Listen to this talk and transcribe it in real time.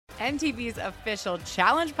MTV's official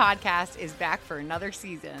Challenge podcast is back for another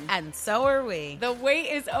season. And so are we. The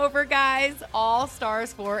wait is over, guys. All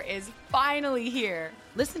Stars 4 is finally here.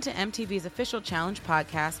 Listen to MTV's official Challenge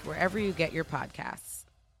podcast wherever you get your podcasts.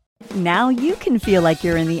 Now you can feel like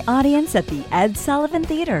you're in the audience at the Ed Sullivan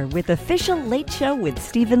Theater with official Late Show with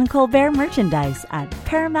Stephen Colbert merchandise at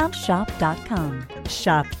ParamountShop.com.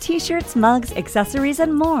 Shop t-shirts, mugs, accessories,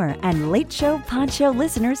 and more. And Late Show Pod Show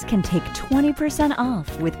listeners can take 20%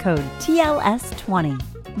 off with code TLS20.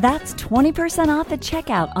 That's 20% off at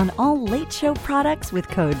checkout on all Late Show products with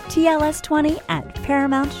code TLS20 at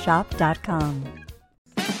ParamountShop.com.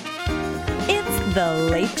 It's the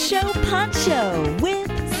Late Show Pod Show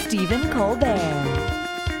with Stephen Colbert.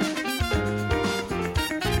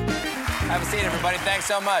 Have a seat, everybody. Thanks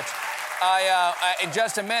so much. In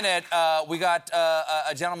just a minute, we got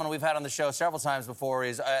a gentleman we've had on the show several times before.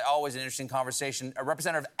 He's always an interesting conversation.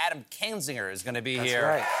 Representative Adam Kinzinger is going to be here.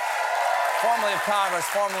 That's right. Formerly of Congress,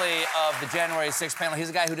 formerly of the January 6th panel. He's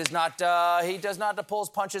a guy who does not pull his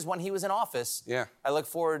punches when he was in office. Yeah. I look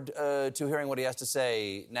forward to hearing what he has to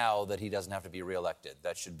say now that he doesn't have to be reelected.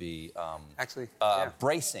 That should be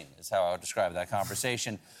bracing is how I would describe that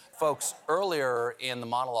conversation. Folks, earlier in the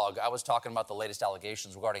monologue, I was talking about the latest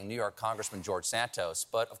allegations regarding New York Congressman George Santos.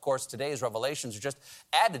 But, of course, today's revelations are just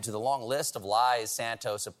added to the long list of lies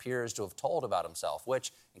Santos appears to have told about himself,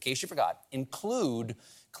 which, in case you forgot, include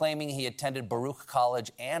claiming he attended Baruch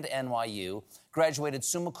College and NYU, graduated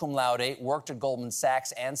summa cum laude, worked at Goldman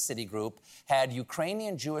Sachs and Citigroup, had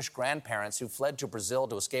Ukrainian Jewish grandparents who fled to Brazil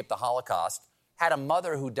to escape the Holocaust, had a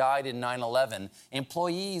mother who died in 9/11,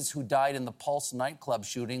 employees who died in the Pulse nightclub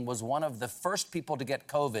shooting, was one of the first people to get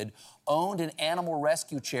COVID, owned an animal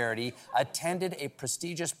rescue charity, attended a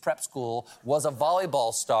prestigious prep school, was a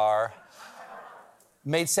volleyball star,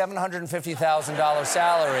 made $750,000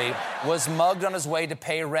 salary, was mugged on his way to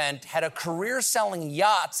pay rent, had a career selling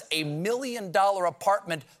yachts, $1 million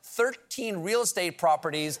apartment, 13 real estate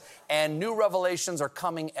properties, and new revelations are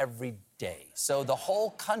coming every day. So the whole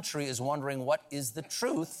country is wondering what is the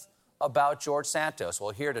truth about George Santos. Well,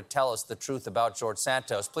 here to tell us the truth about George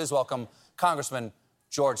Santos, please welcome Congressman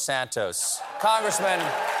George Santos. Congressman,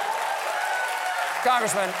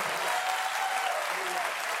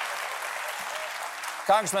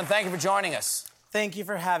 thank you for joining us. Thank you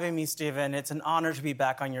for having me, Stephen. It's an honor to be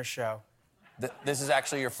back on your show. This is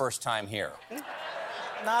actually your first time here.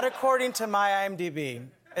 Not according to my IMDb.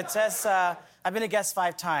 It says I've been a guest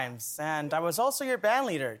 5 times, and I was also your band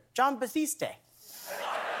leader, John Batiste.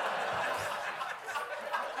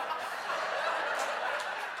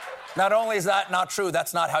 Not only is that not true,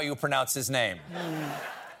 that's not how you pronounce his name.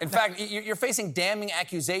 In fact, you're facing damning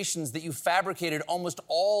accusations that you fabricated almost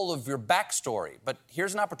all of your backstory. But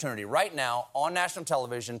here's an opportunity right now on national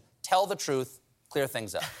television. Tell the truth, clear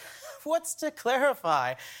things up. What's to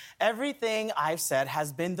clarify? Everything I've said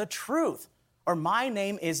has been the truth. Or my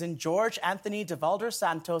name isn't George Anthony DeValder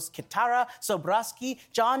Santos, Kitara, Sobraski,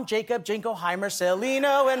 John Jacob, Jingleheimer,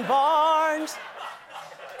 Celino, and Barnes.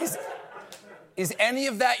 Is any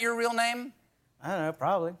of that your real name? I don't know,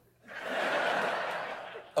 probably.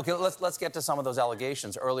 Okay, let's get to some of those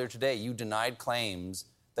allegations. Earlier today, you denied claims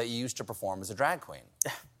that you used to perform as a drag queen.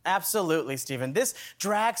 Absolutely, Stephen. This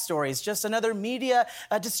drag story is just another media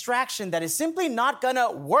distraction that is simply not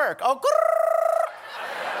gonna work. Oh,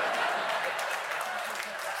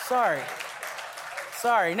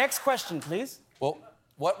 Sorry. Next question, please. Well,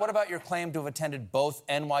 what about your claim to have attended both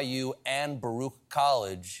NYU and Baruch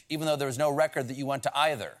College, even though there was no record that you went to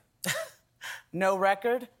either? No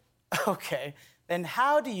record? Okay. Then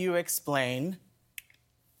how do you explain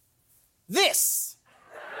this?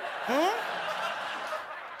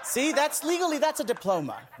 See, that's a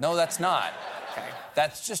diploma. No, that's not. Okay.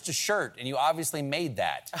 That's just a shirt, and you obviously made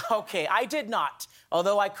that. Okay, I did not,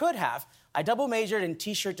 although I could have. I double majored in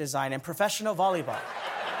t-shirt design and professional volleyball.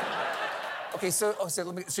 Okay, so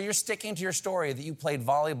you're sticking to your story that you played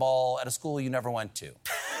volleyball at a school you never went to.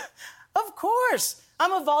 Of course.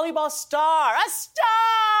 I'm a volleyball star. A star!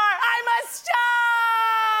 I'm a star!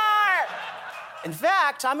 In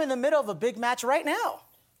fact, I'm in the middle of a big match right now.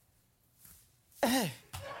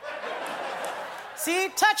 See?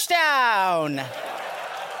 Touchdown!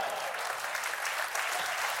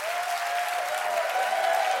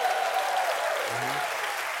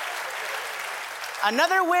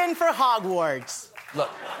 Another win for Hogwarts.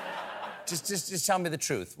 Look, just tell me the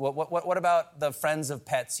truth. What about the Friends of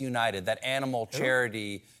Pets United, that animal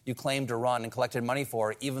charity you claimed to run and collected money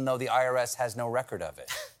for, even though the IRS has no record of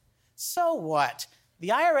it? So what? The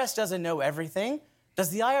IRS doesn't know everything.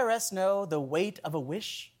 Does the IRS know the weight of a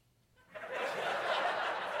wish?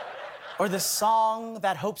 Or the song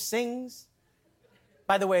that hope sings.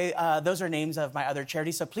 By the way, those are names of my other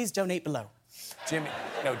charities, so please donate below. Jimmy,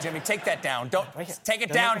 take that down. Don't take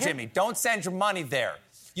it down, Jimmy. Don't send your money there.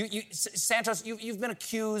 Santos, you've been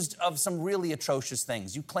accused of some really atrocious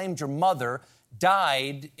things. You claimed your mother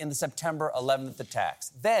died in the September 11th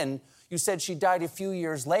attacks. Then you said she died a few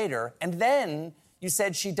years later, and then you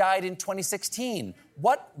said she died in 2016.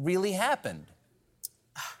 What really happened?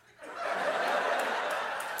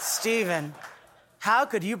 Stephen, how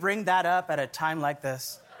could you bring that up at a time like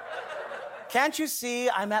this? Can't you see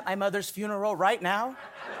I'm at my mother's funeral right now?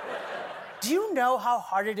 Do you know how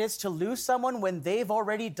hard it is to lose someone when they've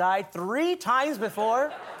already died 3 times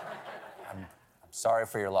before? I'm sorry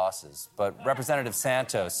for your losses, but Representative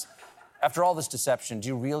Santos, after all this deception, do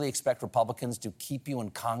you really expect Republicans to keep you in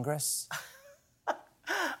Congress?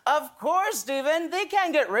 Of course, Stephen. They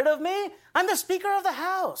can't get rid of me. I'm the Speaker of the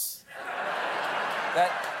House.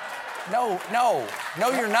 No,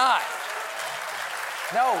 you're not.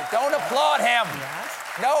 No, don't applaud him. Yes?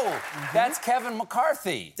 No, that's Kevin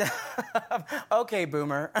McCarthy. Okay,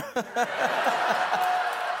 Boomer.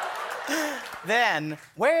 Then,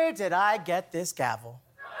 where did I get this gavel?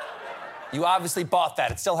 You obviously bought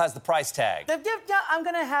that. It still has the price tag. I'm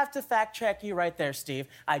gonna have to fact check you right there, Steve.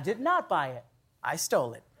 I did not buy it. I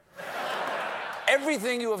stole it.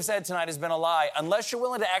 Everything you have said tonight has been a lie. Unless you're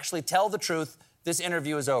willing to actually tell the truth, this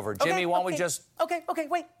interview is over. Jimmy, why don't we just... Okay,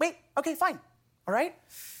 wait. Okay, fine. All right?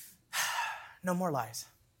 No more lies.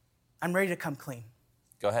 I'm ready to come clean.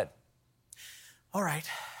 Go ahead. All right.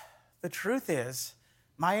 The truth is,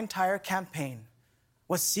 my entire campaign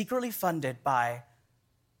was secretly funded by...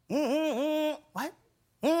 What?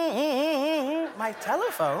 My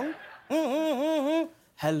telephone?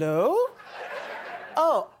 Hello?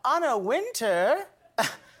 Oh, Anna Winter?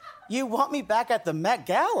 You want me back at the Met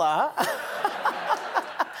Gala?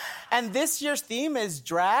 And this year's theme is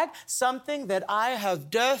drag, something that I have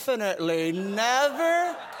definitely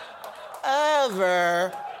never,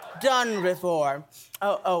 ever done before.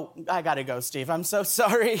 Oh, I gotta go, Steve. I'm so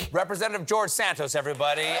sorry. Representative George Santos,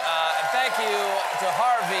 everybody. And thank you to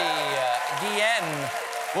Harvey, Guillén.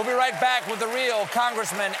 We'll be right back with the real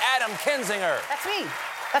Congressman Adam Kinzinger.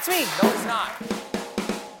 That's me. No, it's not.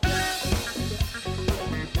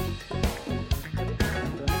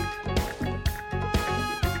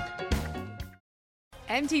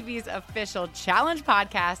 MTV's official Challenge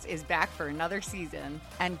podcast is back for another season.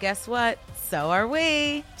 And guess what? So are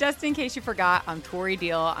we. Just in case you forgot, I'm Tori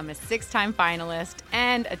Deal. I'm a 6-time finalist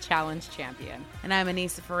and a Challenge champion. And I'm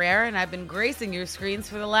Anissa Ferreira, and I've been gracing your screens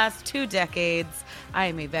for the last 2 decades. I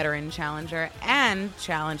am a veteran challenger and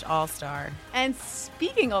Challenge All-Star. And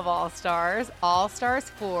speaking of All-Stars, All-Stars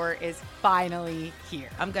 4 is finally here.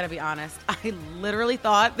 I'm going to be honest. I literally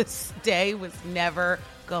thought this day was never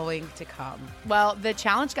going to come. Well, the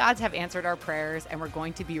Challenge gods have answered our prayers, and we're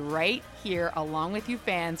going to be right here along with you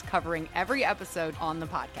fans covering every episode on the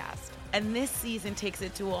podcast. And this season takes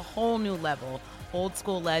it to a whole new level. Old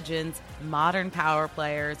school legends, modern power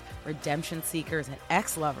players, redemption seekers, and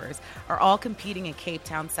ex-lovers are all competing in Cape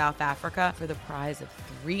Town, South Africa for the prize of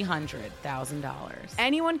 $300,000.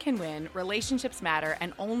 Anyone can win, relationships matter,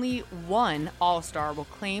 and only one All-Star will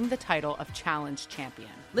claim the title of Challenge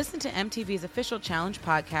champion. Listen to MTV's official Challenge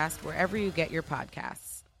podcast wherever you get your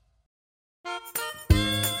podcasts.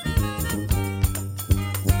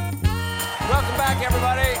 Welcome back,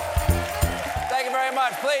 everybody. Thank you very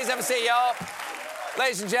much. Please have a seat, y'all.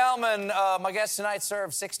 Ladies and gentlemen, my guest tonight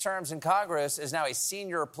served 6 terms in Congress, is now a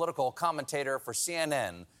senior political commentator for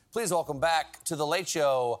CNN. Please welcome back to The Late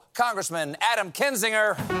Show, Congressman Adam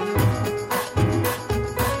Kinzinger.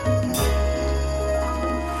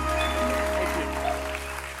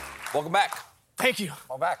 Welcome back. Thank you.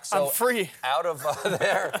 Welcome back. So I'm free. Out of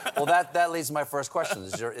there. Well, that leads to my first question.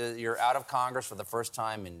 You're out of Congress for the first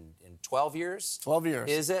time in 12 years? 12 years.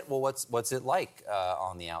 Is it? Well, what's it like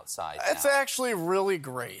on the outside now? It's actually really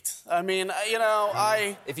great. I mean,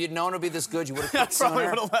 If you'd known it would be this good, you would have quit I probably sooner?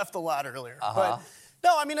 would have left a lot earlier. But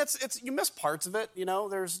no, I mean, it's you miss parts of it.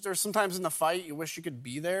 There's sometimes in the fight you wish you could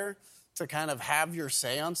be there to kind of have your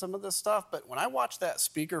say on some of this stuff. But when I watched that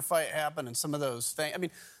speaker fight happen and some of those things, I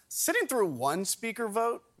mean, sitting through one speaker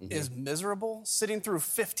vote is miserable. Sitting through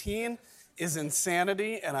 15 is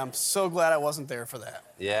insanity, and I'm so glad I wasn't there for that.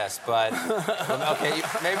 Yes, but okay,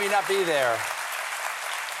 maybe not be there.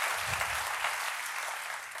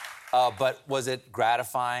 But was it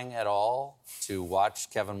gratifying at all to watch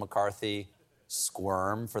Kevin McCarthy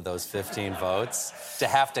squirm for those 15 votes? To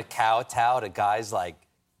have to kowtow to guys like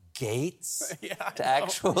Gates? To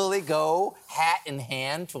actually go hat in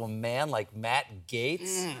hand to a man like Matt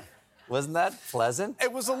Gates? Wasn't that pleasant?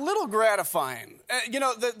 It was a little gratifying.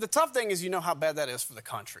 The tough thing is how bad that is for the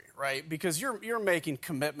country, right? Because you're making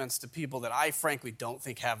commitments to people that I frankly don't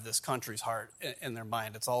think have this country's heart in their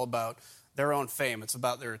mind. It's all about their own fame. It's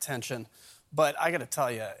about their attention. But I got to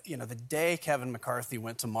tell you, the day Kevin McCarthy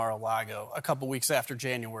went to Mar-a-Lago a couple weeks after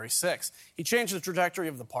January 6th, he changed the trajectory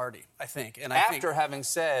of the party, I think. And having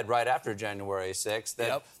said right after January 6th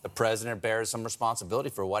that the president bears some responsibility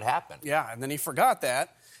for what happened. Yeah, and then he forgot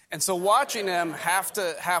that. And so watching him have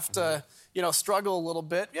to struggle a little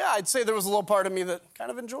bit, I'd say there was a little part of me that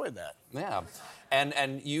kind of enjoyed that. Yeah.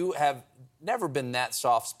 And you have never been that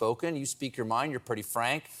soft-spoken. You speak your mind. You're pretty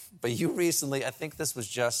frank. But you recently, I think this was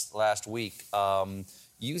just last week,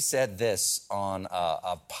 you said this on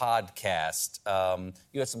a podcast.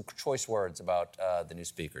 You had some choice words about the new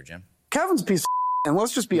speaker, Jim. Kevin's a piece of and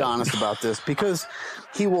let's just be honest about this, because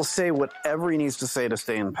he will say whatever he needs to say to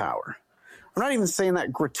stay in power. I'm not even saying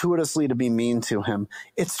that gratuitously to be mean to him.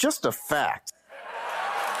 It's just a fact.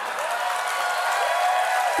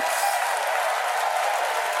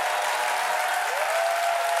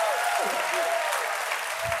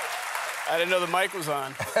 I didn't know the mic was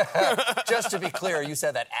on. Just to be clear, you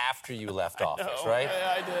said that after you left office, right?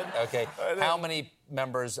 Yeah, I did. Okay. How many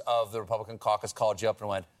members of the Republican caucus called you up and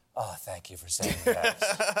went, "Oh, thank you for saying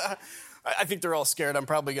that"? I think they're all scared. I'm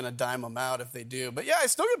probably going to dime them out if they do. But, I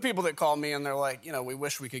still get people that call me and they're like, we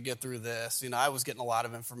wish we could get through this. I was getting a lot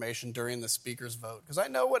of information during the speaker's vote because I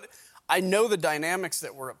know the dynamics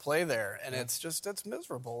that were at play there, and it's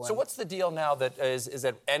miserable. So what's the deal now that is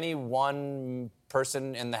that any one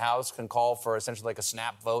person in the House can call for essentially like a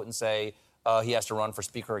snap vote and say he has to run for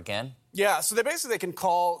speaker again? Yeah, so they can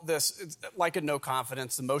call this like a no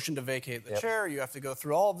confidence, the motion to vacate the chair. You have to go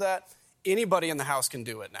through all of that. Anybody in the House can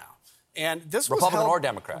do it now. And this was Republican or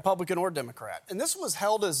Democrat. Republican or Democrat. And this was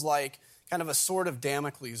held as like kind of a sword of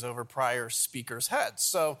Damocles over prior speakers' heads.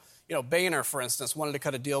 So, Boehner, for instance, wanted to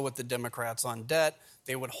cut a deal with the Democrats on debt.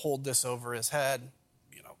 They would hold this over his head,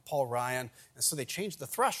 Paul Ryan. And so they changed the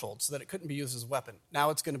threshold so that it couldn't be used as a weapon. Now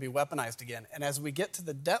it's going to be weaponized again. And as we get to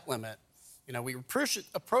the debt limit, we approach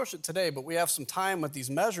it today, but we have some time with these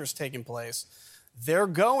measures taking place. They're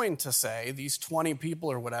going to say, these 20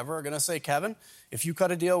 people or whatever are going to say, Kevin, if you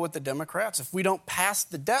cut a deal with the Democrats, if we don't pass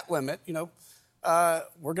the debt limit,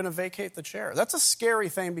 we're going to vacate the chair. That's a scary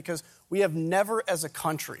thing because we have never as a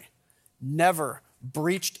country, never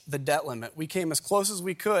breached the debt limit. We came as close as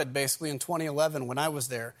we could basically in 2011 when I was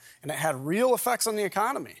there, and it had real effects on the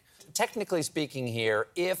economy. Technically speaking here,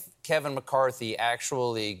 if Kevin McCarthy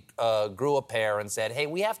actually grew a pair and said, hey,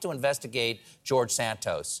 we have to investigate George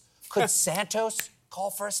Santos, could Santos call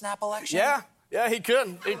for a snap election? Yeah, he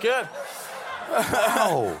could.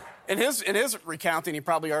 Wow. In his recounting, he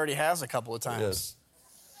probably already has a couple of times. Yes.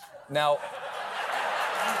 Now,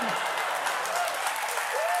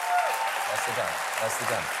 that's the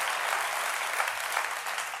gun.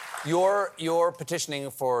 You're petitioning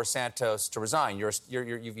for Santos to resign.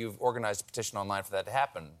 You've organized a petition online for that to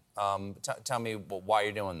happen. Tell me why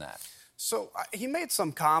you're doing that. So he made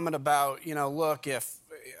some comment about, look, if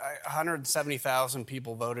 170,000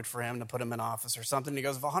 people voted for him to put him in office or something, he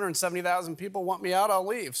goes, if 170,000 people want me out, I'll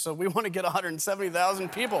leave. So we want to get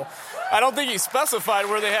 170,000 people. I don't think he specified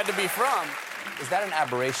where they had to be from. Is that an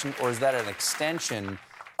aberration or is that an extension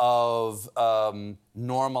of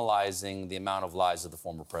normalizing the amount of lies that the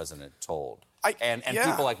former president told? And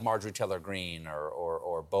people like Marjorie Taylor Greene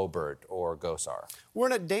or Colbert or Gosar. We're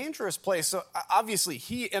in a dangerous place. So obviously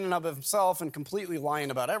he in and of himself and completely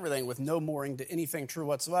lying about everything with no mooring to anything true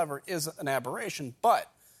whatsoever is an aberration. But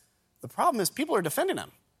the problem is people are defending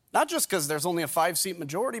him. Not just because there's only a 5-seat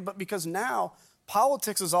majority, but because now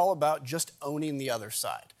politics is all about just owning the other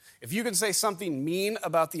side. If you can say something mean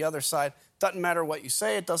about the other side, doesn't matter what you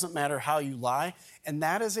say, it doesn't matter how you lie. And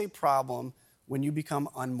that is a problem when you become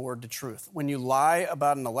unmoored to truth. When you lie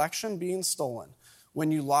about an election being stolen, when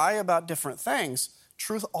you lie about different things,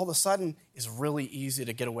 truth all of a sudden is really easy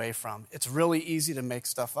to get away from. It's really easy to make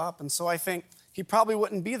stuff up. And so I think he probably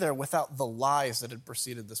wouldn't be there without the lies that had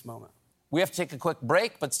preceded this moment. We have to take a quick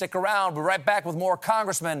break, but stick around. We're right back with more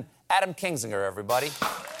Congressman Adam Kinzinger, everybody.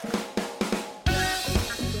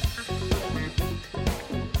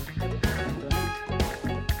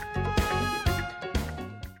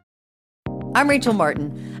 I'm Rachel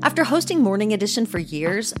Martin. After hosting Morning Edition for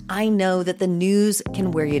years, I know that the news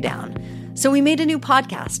can wear you down. So we made a new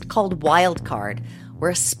podcast called Wild Card,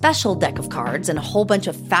 where a special deck of cards and a whole bunch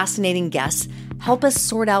of fascinating guests help us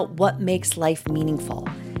sort out what makes life meaningful.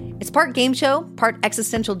 It's part game show, part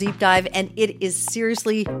existential deep dive, and it is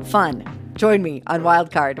seriously fun. Join me on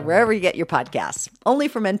Wild Card, wherever you get your podcasts, only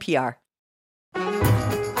from NPR.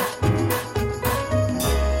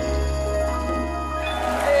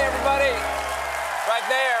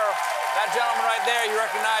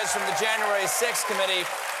 us from the January 6th committee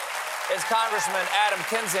is Congressman Adam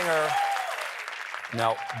Kinzinger.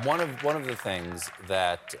 Now, one of the things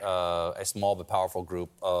that a small but powerful group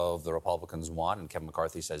of the Republicans want, and Kevin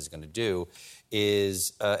McCarthy says he's going to do,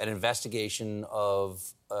 is an investigation of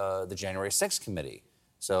the January 6th committee.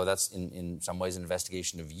 So that's, in some ways, an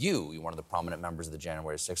investigation of you. You're one of the prominent members of the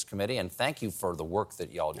January 6th committee, and thank you for the work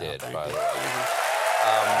that y'all did, by the way.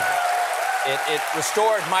 It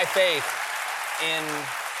restored my faith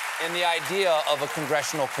in the idea of a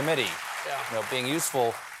congressional committee, being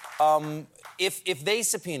useful. If they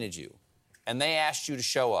subpoenaed you and they asked you to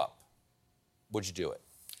show up, would you do it?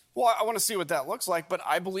 Well, I want to see what that looks like, but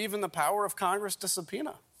I believe in the power of Congress to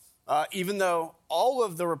subpoena. Even though all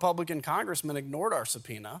of the Republican congressmen ignored our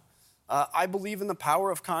subpoena, I believe in the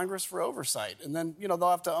power of Congress for oversight. And then, they'll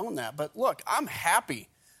have to own that. But look, I'm happy.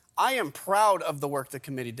 I am proud of the work the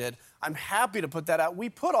committee did. I'm happy to put that out. We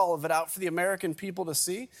put all of it out for the American people to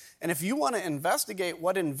see. And if you want to investigate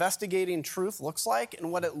what investigating truth looks like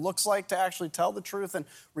and what it looks like to actually tell the truth and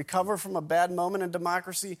recover from a bad moment in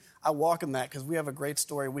democracy, I welcome that because we have a great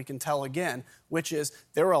story we can tell again, which is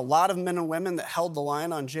there were a lot of men and women that held the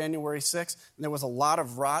line on January 6th, and there was a lot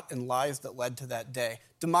of rot and lies that led to that day.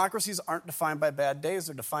 Democracies aren't defined by bad days.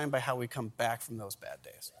 They're defined by how we come back from those bad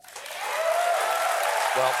days.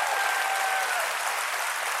 Well,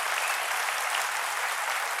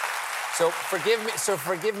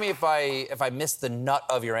 forgive me if I missed the nut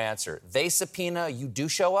of your answer. They subpoena, you do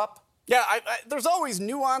show up? Yeah, there's always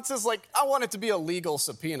nuances. Like, I want it to be a legal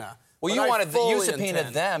subpoena. Well, you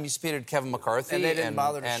subpoenaed them. You subpoenaed Kevin McCarthy and they didn't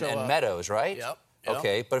bother to show up. Meadows, right? Yep.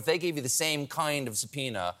 Okay, but if they gave you the same kind of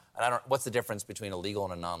subpoena, and what's the difference between a legal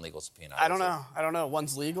and a non-legal subpoena? I don't know.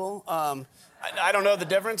 One's legal. I don't know the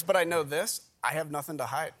difference, but I know this. I have nothing to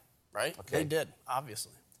hide, right? Okay. They did,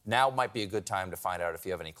 obviously. Now might be a good time to find out if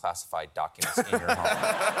you have any classified documents in your home.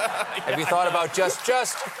 Have you thought about just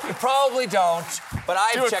you probably don't, but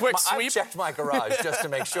I've checked my garage just to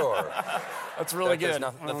make sure. That's really good.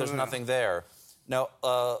 There's nothing there. Now,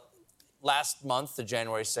 last month, the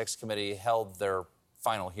January 6th committee held their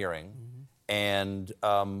final hearing. And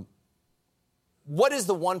what is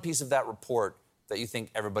the one piece of that report that you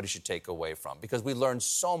think everybody should take away from? Because we learned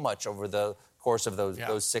so much over the course of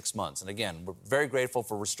those 6 months. And again, we're very grateful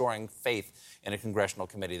for restoring faith in a congressional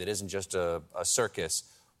committee that isn't just a circus.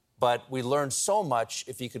 But we learned so much.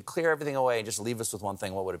 If you could clear everything away and just leave us with one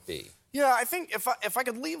thing, what would it be? Yeah, I think if I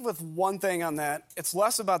could leave with one thing on that, it's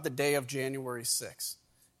less about the day of January 6th.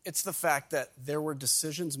 It's the fact that there were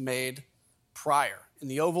decisions made prior in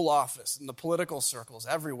the Oval Office, in the political circles,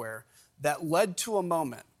 everywhere, that led to a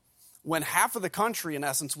moment when half of the country, in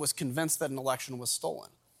essence, was convinced that an election was stolen.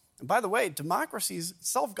 And by the way, democracies,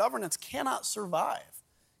 self-governance cannot survive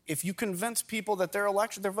if you convince people that their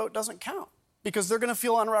vote doesn't count, because they're going to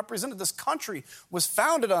feel unrepresented. This country was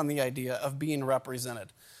founded on the idea of being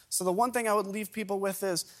represented. So the one thing I would leave people with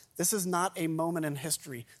is this is not a moment in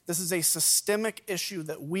history. This is a systemic issue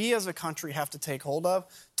that we as a country have to take hold of,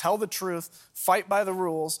 tell the truth, fight by the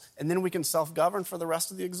rules, and then we can self-govern for the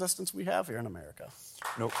rest of the existence we have here in America.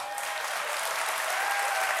 Nope.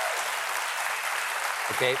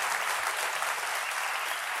 Okay.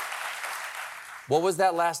 What was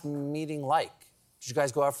that last meeting like? Did you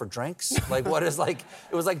guys go out for drinks? It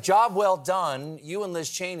was like job well done. You and Liz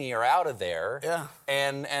Cheney are out of there. Yeah.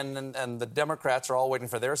 And the Democrats are all waiting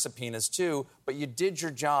for their subpoenas too. But you did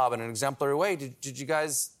your job in an exemplary way. Did you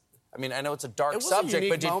guys? I mean, I know it's a dark subject,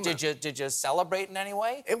 but did you celebrate in any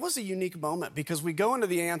way? It was a unique moment because we go into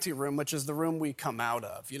the ante room, which is the room we come out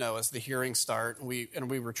of, as the hearings start and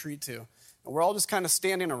we retreat to. And we're all just kind of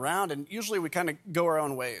standing around, and usually we kind of go our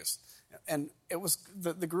own ways. And it was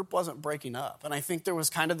the group wasn't breaking up. And I think there was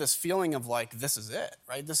kind of this feeling of this is it,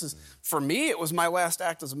 right? This is, for me, it was my last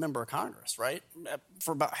act as a member of Congress, right?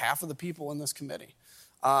 For about half of the people in this committee.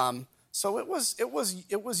 So it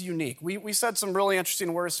was unique. We said some really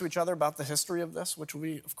interesting words to each other about the history of this, which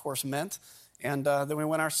we, of course, meant. And then we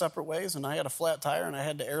went our separate ways, and I had a flat tire, and I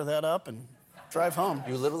had to air that up and drive home.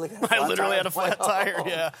 You literally had a flat tire? I literally had a flat tire,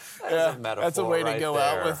 yeah. That's a metaphor. That's a way to go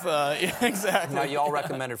out with, exactly. Now, you all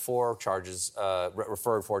recommended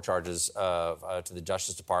referred 4 charges to the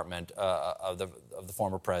Justice Department of the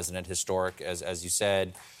former president, historic, as you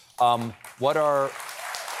said. What are...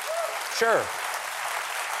 Sure.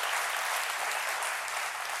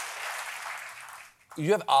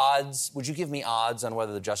 You have odds. Would you give me odds on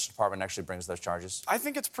whether the Justice Department actually brings those charges? I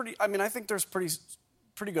think it's pretty... I think there's pretty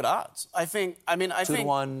good odds. I think 2 to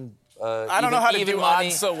 1. I don't know how to do money,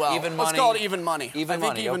 odds so well. Even money. Let's call it even money. Even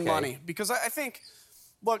money. Because I think,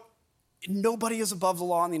 look, nobody is above the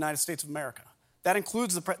law in the United States of America. That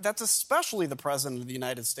includes that's especially the President of the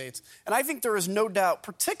United States. And I think there is no doubt,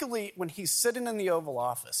 particularly when he's sitting in the Oval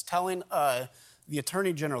Office telling the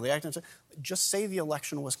Attorney General, the acting attorney, just say the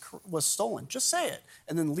election was stolen. Just say it.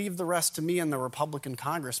 And then leave the rest to me and the Republican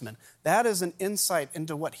congressman. That is an insight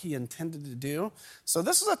into what he intended to do. So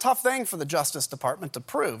this is a tough thing for the Justice Department to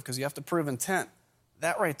prove, because you have to prove intent.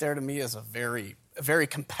 That right there to me is a very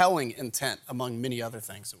compelling intent among many other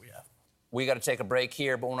things that we have. We got to take a break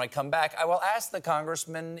here, but when I come back, I will ask the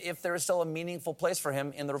congressman if there is still a meaningful place for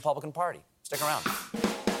him in the Republican Party. Stick around.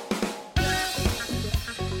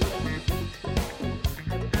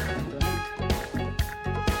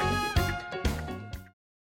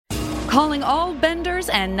 Calling all benders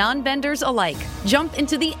and non-benders alike. Jump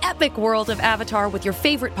into the epic world of Avatar with your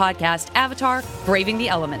favorite podcast, Avatar: Braving the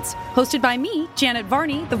Elements. Hosted by me, Janet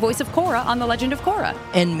Varney, the voice of Korra on The Legend of Korra.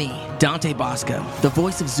 And me, Dante Bosco, the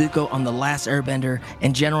voice of Zuko on The Last Airbender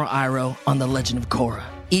and General Iroh on The Legend of Korra.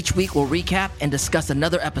 Each week we'll recap and discuss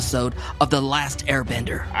another episode of The Last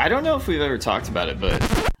Airbender. I don't know if we've ever talked about it,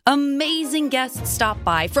 but... Amazing guests stop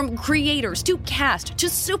by, from creators to cast to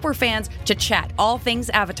superfans to chat all things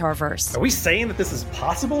Avatarverse. Are we saying that this is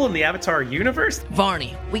possible in the Avatar universe?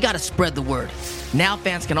 Varney, we gotta spread the word. Now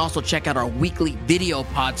fans can also check out our weekly video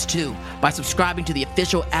pods too by subscribing to the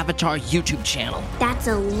official Avatar YouTube channel. That's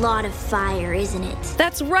a lot of fire, isn't it?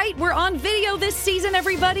 That's right, we're on video this season,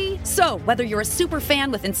 everybody. So whether you're a super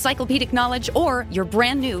fan with encyclopedic knowledge or you're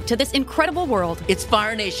brand new to this incredible world, it's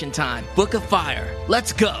Fire Nation time. Book of Fire.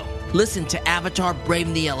 Let's go. Listen to Avatar: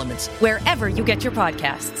 Braving the Elements wherever you get your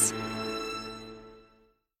podcasts.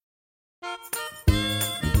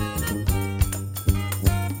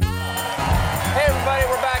 Hey, everybody,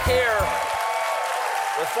 we're back here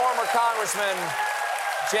with former Congressman,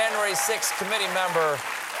 January 6th committee member,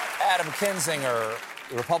 Adam Kinzinger.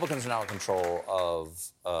 The Republicans are now in control of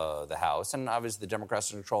the House, and obviously the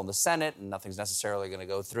Democrats are in control in the Senate, and nothing's necessarily going to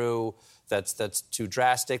go through that's too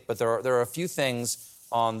drastic. But there are a few things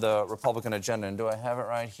on the Republican agenda. And do I have it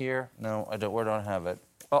right here? No, I don't. Where do I have it?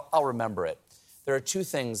 Well, I'll remember it. There are two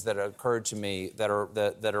things that occurred to me that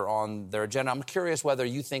are on their agenda. I'm curious whether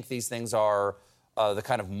you think these things are the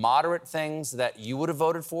kind of moderate things that you would have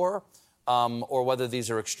voted for, or whether these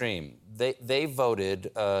are extreme. They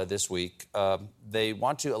voted this week. They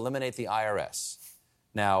want to eliminate the IRS.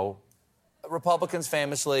 Now, Republicans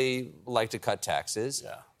famously like to cut taxes.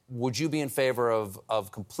 Yeah. Would you be in favor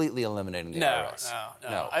of completely eliminating the IRS?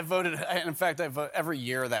 No. I voted. In fact, I vote every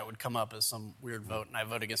year. That would come up as some weird vote, and I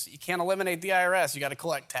vote against it. You can't eliminate the IRS. You got to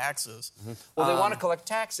collect taxes. Mm-hmm. Well, they want to collect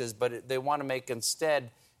taxes, but they want to make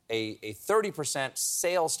instead a 30%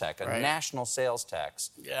 sales tax, a national sales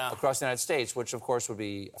tax across the United States, which of course would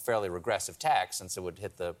be a fairly regressive tax since it would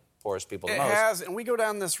hit the poorest people the most. It has, and we go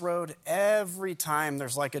down this road every time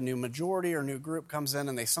there's like a new majority or new group comes in,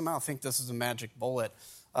 and they somehow think this is a magic bullet.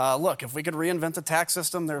 Look, if we could reinvent the tax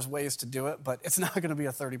system, there's ways to do it, but it's not going to be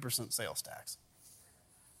a 30% sales tax.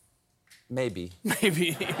 Maybe.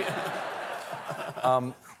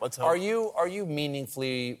 Let's hope. Are you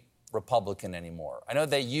meaningfully Republican anymore? I know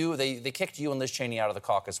that they kicked you and Liz Cheney out of the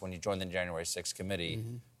caucus when you joined the January 6th committee.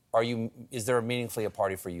 Mm-hmm. Is there meaningfully a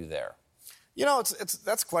party for you there? You know,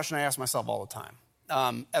 that's a question I ask myself all the time.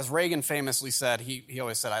 As Reagan famously said, he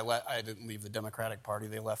always said, I didn't leave the Democratic Party,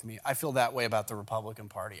 they left me. I feel that way about the Republican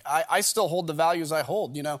Party. I still hold the values I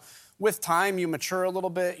hold. You know, with time, you mature a little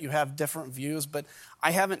bit, you have different views, but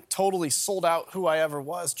I haven't totally sold out who I ever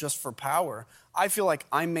was just for power. I feel like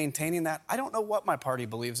I'm maintaining that. I don't know what my party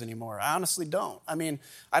believes anymore. I honestly don't. I mean,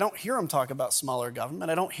 I don't hear them talk about smaller government.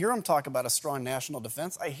 I don't hear them talk about a strong national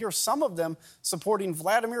defense. I hear some of them supporting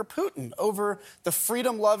Vladimir Putin over the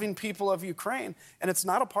freedom-loving people of Ukraine, and it's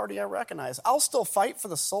not a party I recognize. I'll still fight for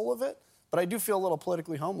the soul of it, but I do feel a little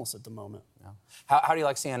politically homeless at the moment. Yeah. How do you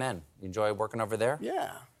like CNN? You enjoy working over there?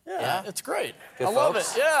 Yeah, it's great. Good I love it.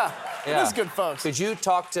 Yeah, it is good, folks. Did you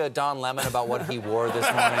talk to Don Lemon about what he wore this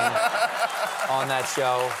morning on that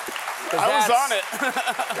show? I was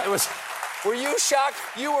on it. Were you shocked?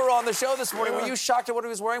 You were on the show this morning. Were you shocked at what he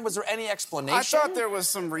was wearing? Was there any explanation? I thought there was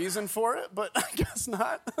some reason for it, but I guess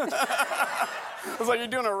not. It was like, you're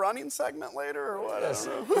doing a running segment later or what? Yes.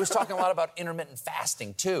 He was talking a lot about intermittent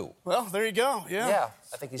fasting, too. Well, there you go. Yeah.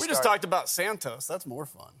 I think we just talked about Santos. That's more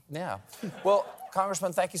fun. Yeah. Well,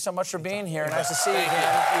 Congressman, thank you so much for being here. Nice to see you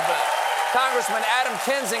again. Congressman Adam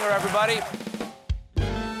Kinzinger, everybody.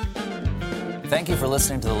 Thank you for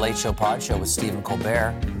listening to The Late Show Pod Show with Stephen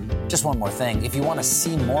Colbert. Just one more thing. If you want to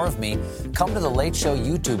see more of me, come to The Late Show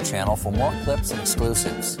YouTube channel for more clips and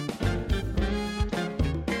exclusives.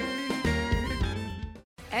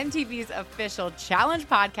 MTV's official Challenge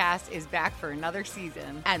podcast is back for another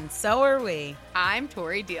season. And so are we. I'm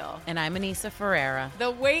Tori Deal. And I'm Anissa Ferreira.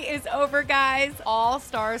 The wait is over, guys. All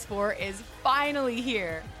Stars 4 is finally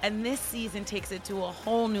here. And this season takes it to a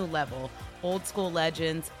whole new level. Old school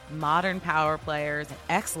legends, modern power players, and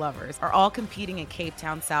ex-lovers are all competing in Cape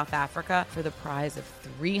Town, South Africa for the prize of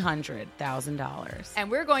 $300,000. And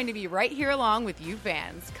we're going to be right here along with you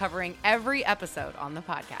fans, covering every episode on the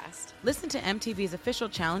podcast. Listen to MTV's official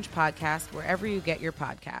Challenge podcast wherever you get your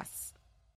podcasts.